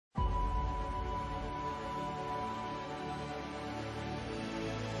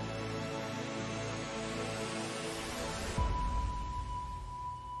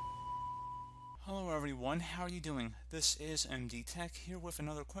everyone, how are you doing? This is MD Tech here with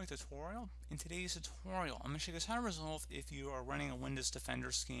another quick tutorial. In today's tutorial, I'm going to show you guys how to resolve if you are running a Windows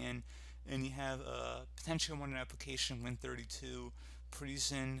Defender scan and you have a potentially unwanted application Win32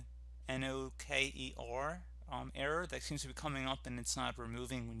 Presenoker error that seems to be coming up and it's not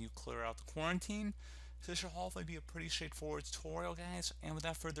removing when you clear out the quarantine. So this should hopefully be a pretty straightforward tutorial, guys, and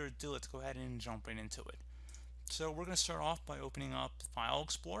without further ado, let's go ahead and jump right into it. So we're going to start off by opening up File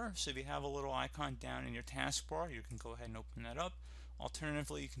Explorer. So if you have a little icon down in your taskbar, you can go ahead and open that up.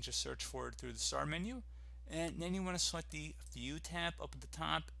 Alternatively, you can just search for it through the Start menu. And then you want to select the View tab up at the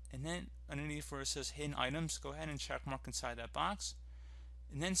top. And then underneath where it says Hidden Items, go ahead and check mark inside that box.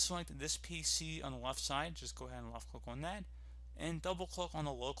 And then select this PC on the left side. Just go ahead and left click on that. And double click on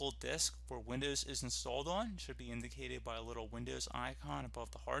the local disk where Windows is installed on. It should be indicated by a little Windows icon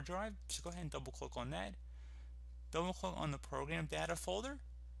above the hard drive. So go ahead and double click on that. Double click on the program data folder.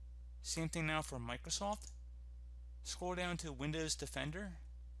 Same thing now for Microsoft. Scroll down to Windows Defender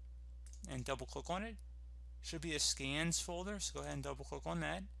and double click on it. Should be a scans folder, so go ahead and double click on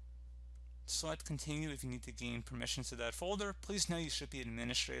that. Select continue if you need to gain permissions to that folder. Please know you should be an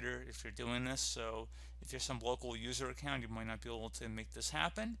administrator if you're doing this, so if you're some local user account, you might not be able to make this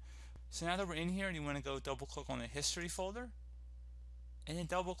happen. So now that we're in here, you want to go double click on the history folder and then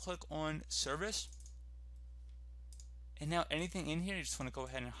double click on service. And now anything in here, you just want to go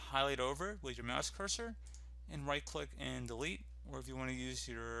ahead and highlight over with your mouse cursor and right click and delete. Or if you want to use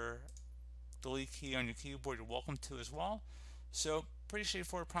your delete key on your keyboard, you're welcome to as well. So pretty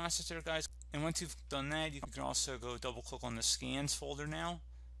straightforward process there, guys. And once you've done that, you can also go double click on the scans folder now,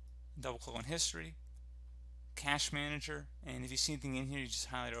 double click on history, cache manager, and if you see anything in here, you just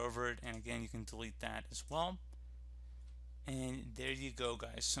highlight over it, and again, you can delete that as well. And there you go,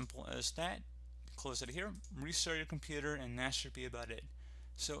 guys, simple as that. Close it here, restart your computer, and that should be about it.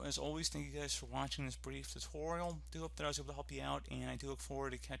 So as always, thank you guys for watching this brief tutorial. I do hope that I was able to help you out, and I do look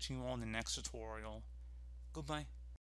forward to catching you all in the next tutorial. Goodbye.